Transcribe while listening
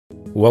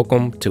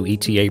Welcome to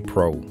ETA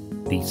Pro.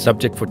 The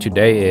subject for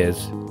today is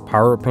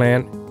power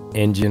plant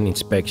engine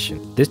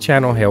inspection. This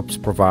channel helps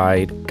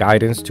provide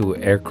guidance to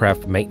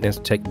aircraft maintenance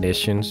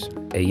technicians,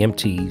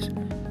 AMTs,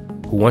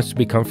 who wants to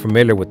become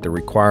familiar with the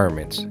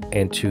requirements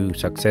and to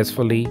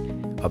successfully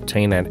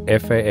obtain an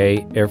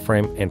FAA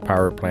Airframe and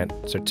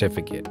Powerplant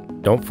certificate.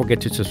 Don't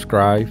forget to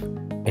subscribe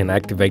and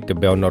activate the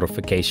bell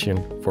notification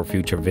for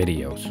future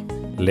videos.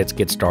 Let's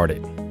get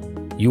started.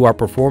 You are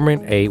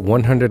performing a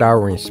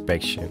 100-hour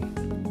inspection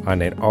on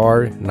an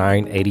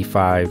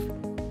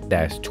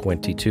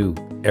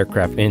R985-22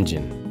 aircraft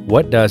engine.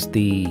 What does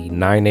the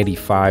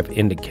 985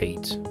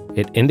 indicate?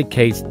 It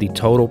indicates the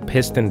total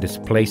piston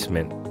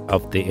displacement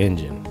of the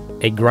engine.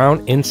 A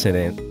ground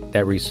incident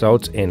that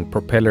results in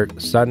propeller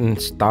sudden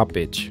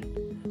stoppage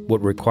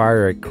would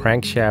require a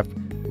crankshaft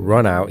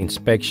runout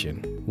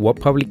inspection.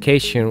 What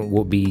publication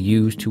will be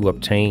used to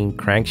obtain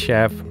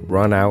crankshaft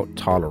runout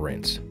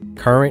tolerance?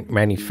 Current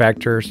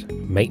manufacturer's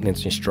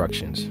maintenance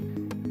instructions.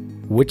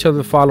 Which of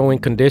the following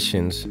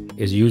conditions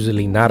is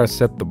usually not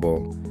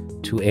acceptable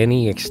to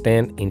any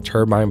extent in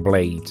turbine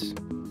blades?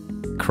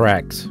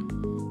 Cracks.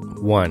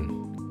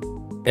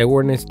 1.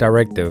 Airworthiness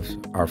directives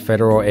are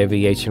federal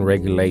aviation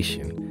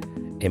regulation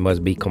and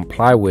must be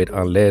complied with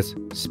unless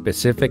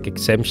specific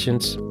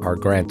exemptions are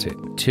granted.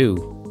 2.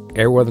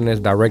 Airworthiness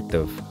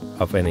directive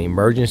of an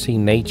emergency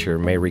nature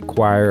may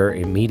require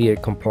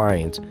immediate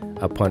compliance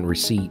upon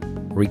receipt.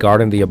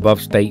 Regarding the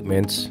above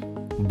statements,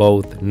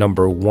 both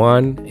number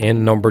 1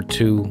 and number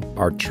 2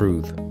 are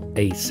true.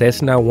 A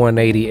Cessna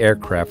 180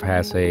 aircraft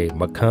has a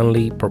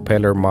McCunley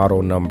propeller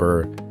model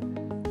number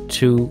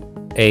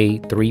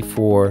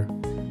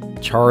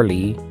 2A34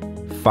 Charlie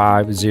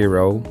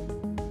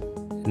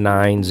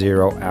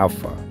 5090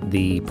 Alpha.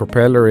 The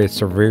propeller is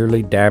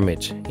severely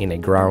damaged in a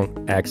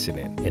ground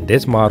accident. In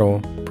this model,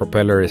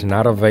 propeller is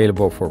not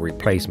available for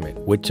replacement.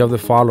 Which of the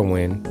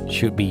following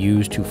should be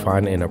used to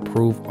find an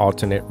approved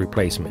alternate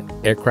replacement?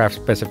 Aircraft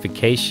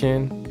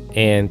specification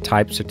and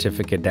type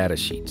certificate data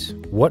sheets.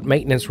 What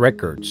maintenance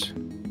records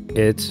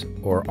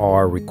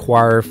are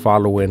required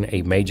following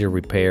a major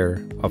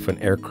repair of an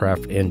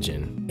aircraft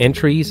engine?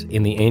 Entries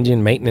in the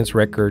engine maintenance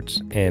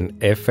records and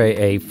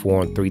FAA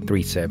Form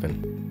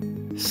 337.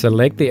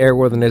 Select the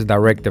Airworthiness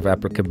Directive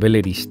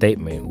applicability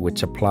statement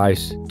which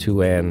applies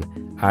to an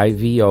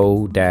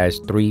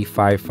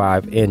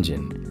IVO-355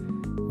 engine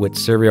with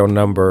serial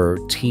number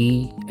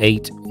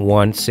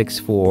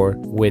T8164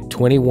 with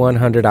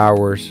 2,100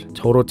 hours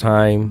total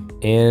time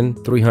and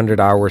 300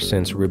 hours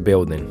since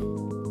rebuilding.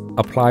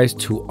 Applies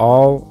to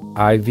all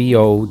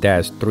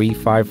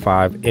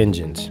IVO-355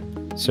 engines,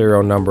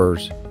 serial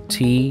numbers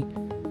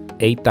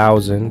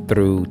T8000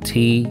 through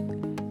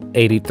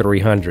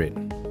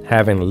T8300,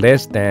 having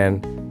less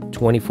than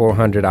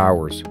 2,400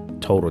 hours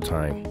total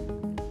time.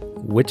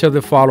 Which of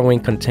the following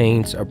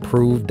contains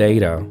approved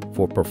data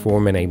for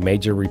performing a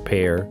major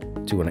repair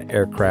to an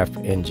aircraft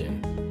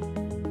engine?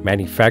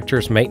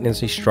 Manufacturer's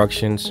maintenance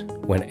instructions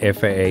when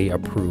FAA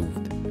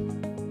approved.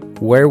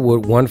 Where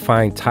would one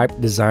find type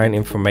design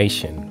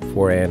information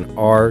for an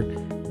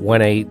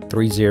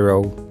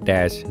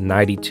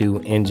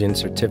R1830-92 engine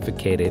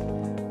certificated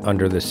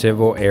under the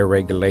Civil Air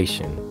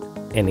Regulation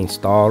and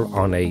installed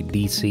on a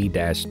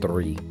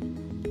DC-3?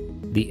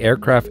 The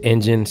aircraft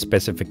engine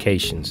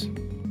specifications.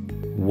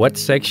 What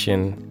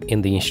section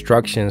in the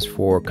instructions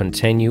for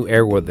continued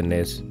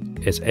airworthiness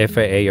is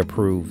FAA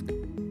approved?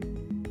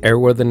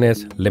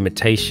 Airworthiness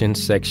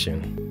Limitations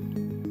section.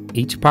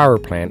 Each power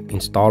plant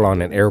installed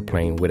on an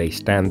airplane with a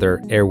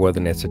standard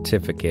airworthiness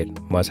certificate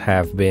must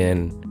have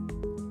been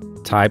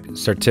type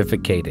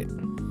certificated.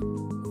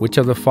 Which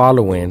of the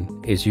following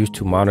is used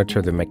to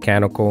monitor the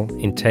mechanical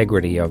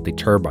integrity of the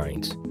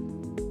turbines,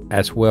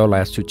 as well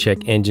as to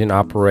check engine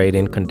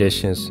operating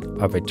conditions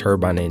of a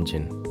turbine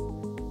engine?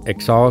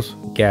 Exhaust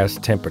gas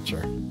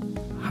temperature.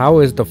 How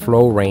is the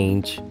flow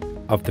range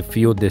of the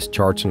fuel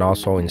discharge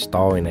nozzle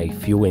installed in a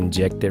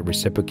fuel-injected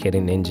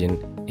reciprocating engine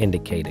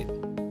indicated?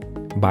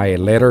 By a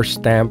letter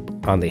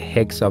stamp on the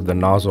hex of the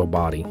nozzle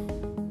body.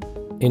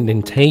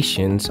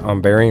 Indentations on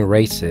bearing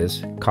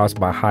races caused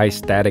by high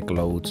static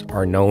loads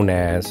are known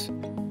as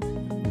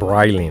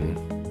briling.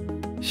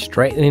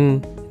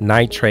 Straightening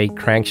nitrate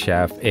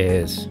crankshaft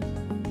is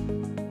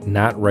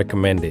not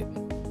recommended.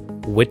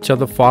 Which of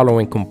the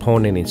following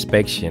component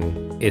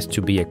inspection is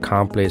to be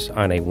accomplished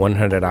on a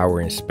 100-hour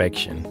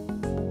inspection?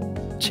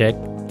 Check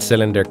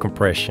cylinder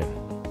compression.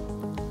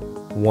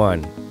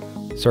 1.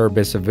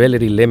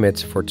 Serviceability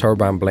limits for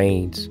turbine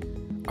blades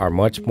are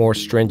much more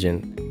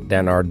stringent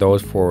than are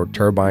those for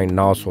turbine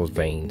nozzle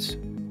vanes.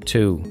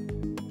 2.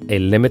 A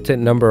limited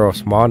number of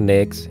small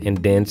nicks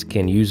and dents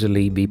can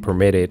usually be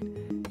permitted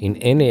in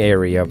any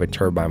area of a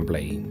turbine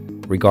blade.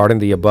 Regarding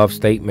the above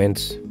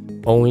statements,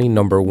 only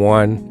number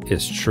 1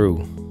 is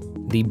true.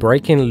 The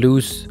breaking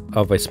loose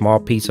of a small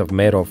piece of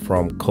metal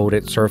from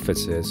coated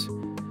surfaces,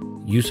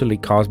 usually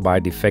caused by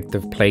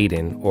defective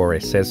plating or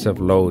excessive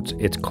loads,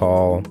 is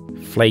called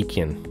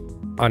flaking.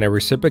 On a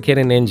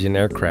reciprocating engine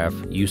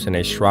aircraft using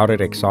a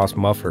shrouded exhaust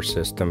muffler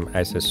system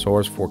as a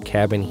source for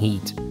cabin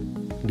heat,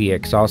 The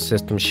exhaust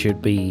system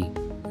should be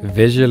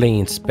visually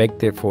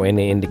inspected for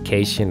any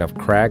indication of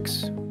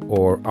cracks,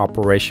 or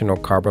operational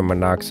carbon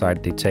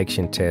monoxide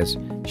detection tests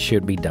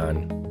should be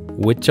done.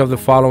 Which of the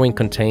following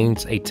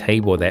contains a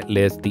table that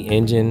lists the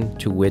engine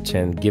to which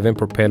a given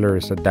propeller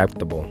is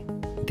adaptable?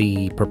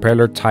 The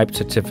propeller type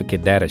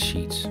certificate data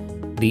sheets.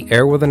 The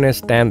airworthiness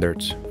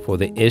standards for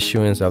the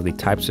issuance of the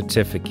type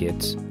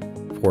certificates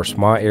for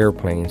small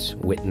airplanes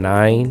with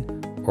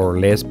 9 or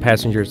less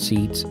passenger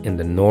seats in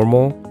the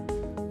normal,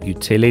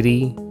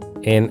 utility,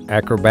 and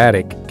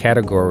acrobatic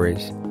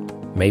categories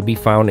may be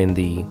found in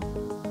the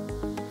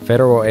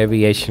Federal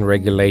Aviation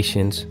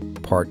Regulations,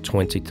 Part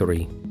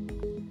 23.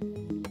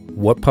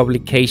 What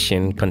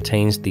publication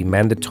contains the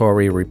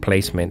mandatory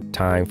replacement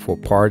time for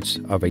parts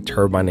of a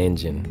turbine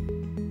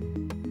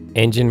engine?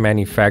 Engine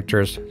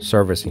Manufacturer's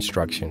Service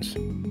Instructions.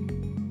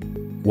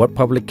 What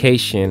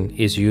publication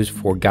is used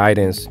for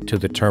guidance to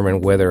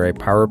determine whether a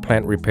power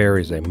plant repair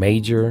is a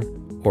major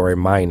or a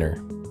minor?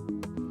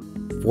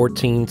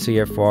 14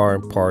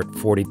 CFR Part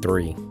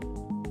 43.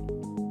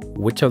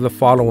 Which of the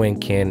following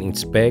can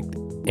inspect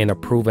and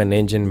approve an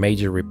engine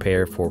major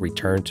repair for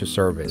return to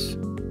service?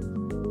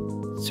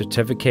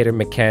 Certificated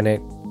mechanic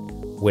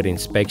with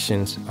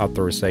inspections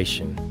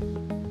authorization.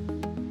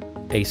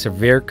 A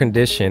severe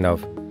condition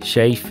of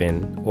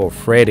chafing or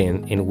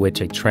fretting in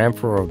which a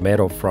transfer of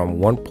metal from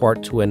one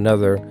part to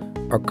another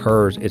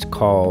occurs is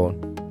called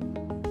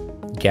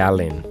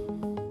galling.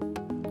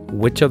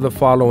 Which of the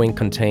following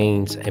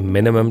contains a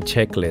minimum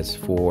checklist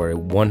for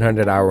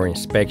 100-hour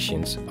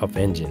inspections of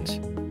engines?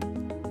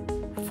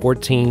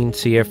 14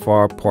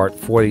 CFR Part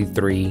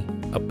 43,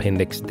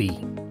 Appendix D.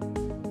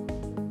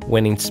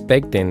 When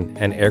inspecting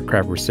an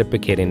aircraft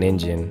reciprocating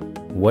engine,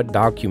 what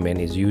document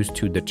is used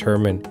to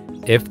determine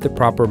if the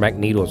proper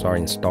magnetos are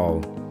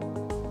installed?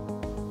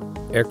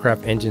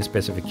 Aircraft engine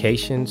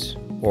specifications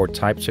or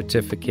type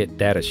certificate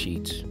data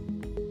sheets.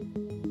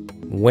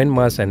 When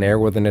must an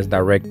airworthiness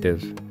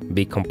directive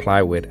be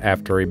complied with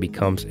after it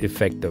becomes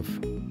effective?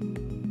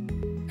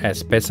 As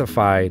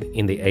specified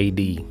in the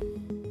AD.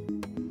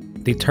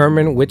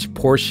 Determine which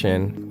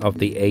portion of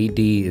the AD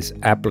is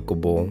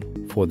applicable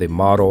for the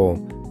model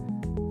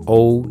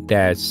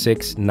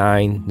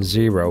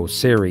O-690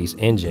 series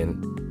engine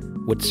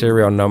with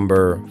serial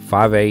number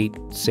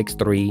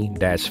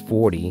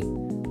 5863-40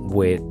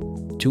 with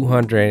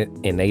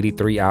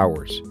 283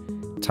 hours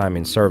time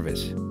in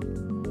service.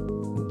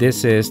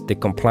 This is the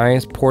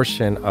compliance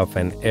portion of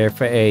an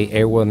FAA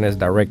Airworthiness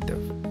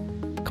Directive.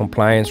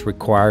 Compliance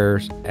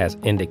requires as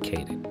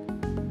indicated.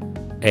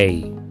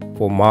 A.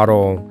 For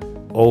model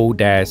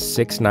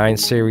O-69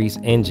 series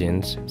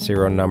engines,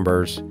 serial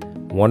numbers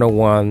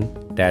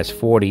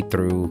 101-40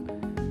 through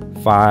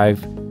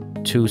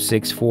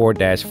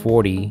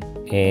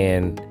 5264-40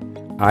 and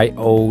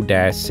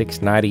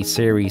IO-690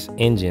 series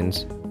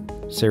engines,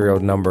 serial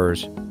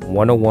numbers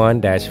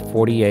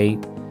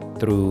 101-48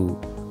 through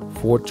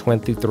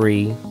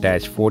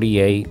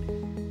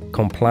 423-48,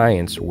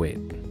 compliance with.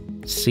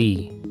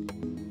 C.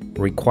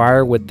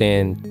 Required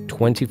within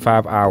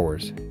 25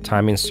 hours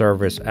time in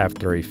service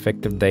after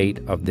effective date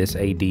of this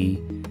AD,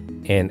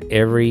 and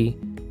every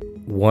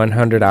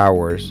 100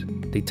 hours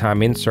the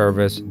time in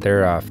service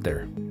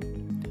thereafter.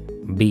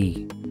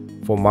 B.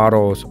 For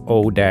models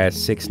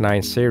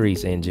O-69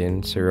 series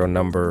engine, serial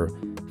number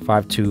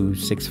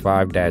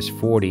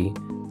 5265-40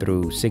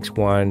 through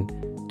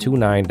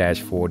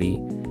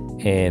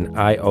 6129-40 and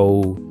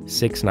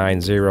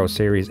IO-690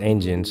 series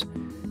engines,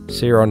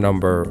 serial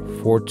number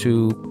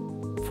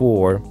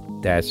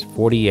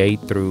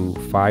 424-48 through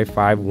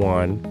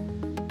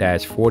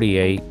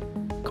 551-48,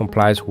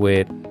 complies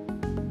with.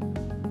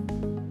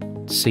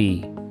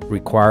 C.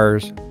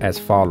 Requires as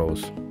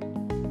follows.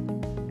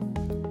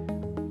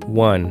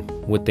 1.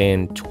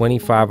 Within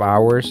 25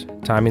 hours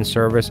time in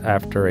service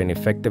after an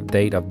effective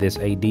date of this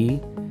AD,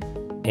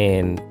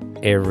 and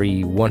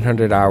every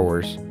 100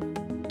 hours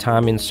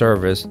time in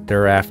service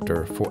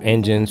thereafter for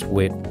engines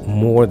with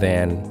more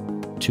than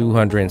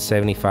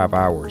 275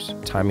 hours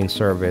time in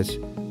service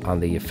on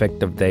the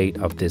effective date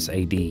of this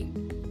AD.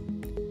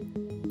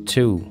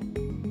 2.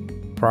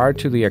 Prior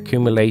to the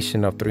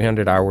accumulation of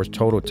 300 hours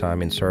total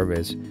time in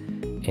service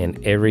and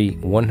every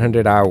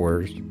 100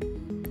 hours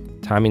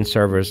time in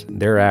service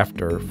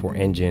thereafter for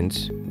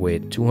engines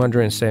with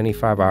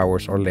 275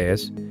 hours or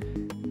less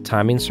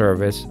time in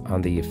service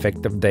on the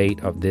effective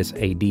date of this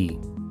AD.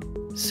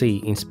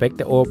 C. Inspect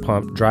the oil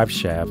pump drive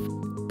shaft,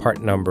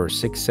 part number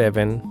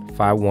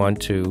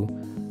 67512,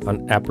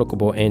 on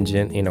applicable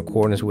engine in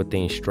accordance with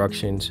the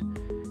instructions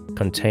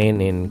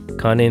contained in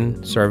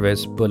Cunning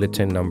Service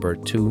Bulletin number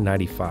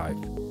 295.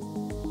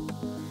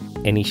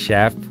 Any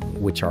shaft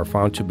which are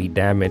found to be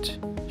damaged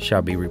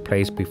shall be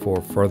replaced before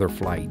further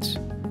flights.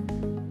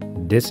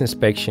 This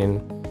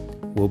inspection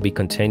will be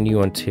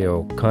continued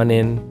until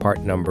Cunning part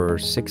number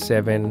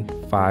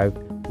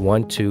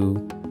 67512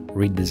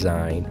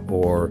 redesign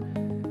or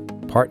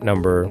part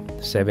number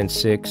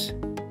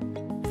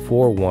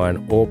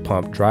 7641 oil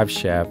pump drive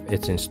shaft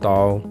is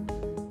installed,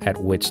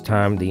 at which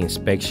time the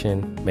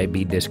inspection may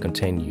be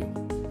discontinued.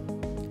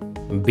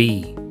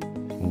 B.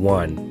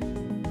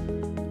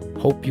 1.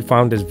 Hope you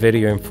found this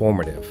video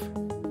informative.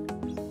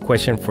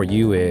 Question for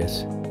you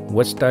is,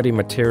 what study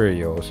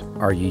materials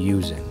are you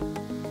using?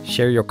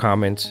 Share your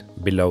comments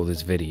below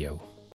this video.